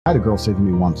I had a girl say to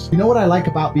me once, you know what I like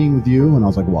about being with you? And I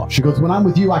was like, what? She goes, when I'm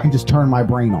with you, I can just turn my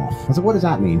brain off. I was like, what does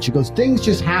that mean? She goes, things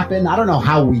just happen. I don't know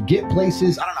how we get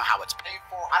places. I don't know how it's paid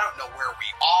for. I don't know where we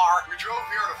are. We drove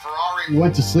here in a Ferrari. We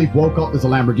went to sleep, woke up, there's a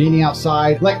Lamborghini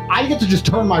outside. Like, I get to just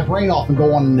turn my brain off and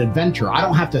go on an adventure. I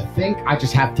don't have to think. I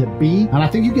just have to be. And I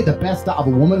think you get the best out of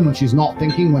a woman when she's not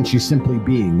thinking, when she's simply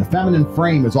being. The feminine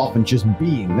frame is often just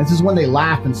being. This is when they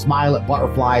laugh and smile at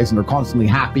butterflies and they're constantly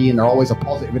happy and they're always a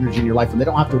positive energy in your life and they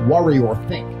don't have to worry or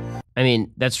think. I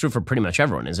mean, that's true for pretty much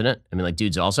everyone, isn't it? I mean, like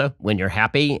dudes also. When you're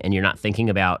happy and you're not thinking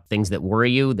about things that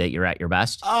worry you, that you're at your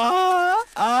best. I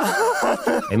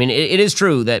mean, it is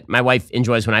true that my wife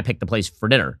enjoys when I pick the place for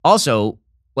dinner. Also,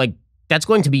 like, that's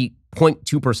going to be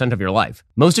 0.2% of your life.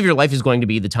 Most of your life is going to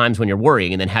be the times when you're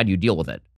worrying and then how do you deal with it?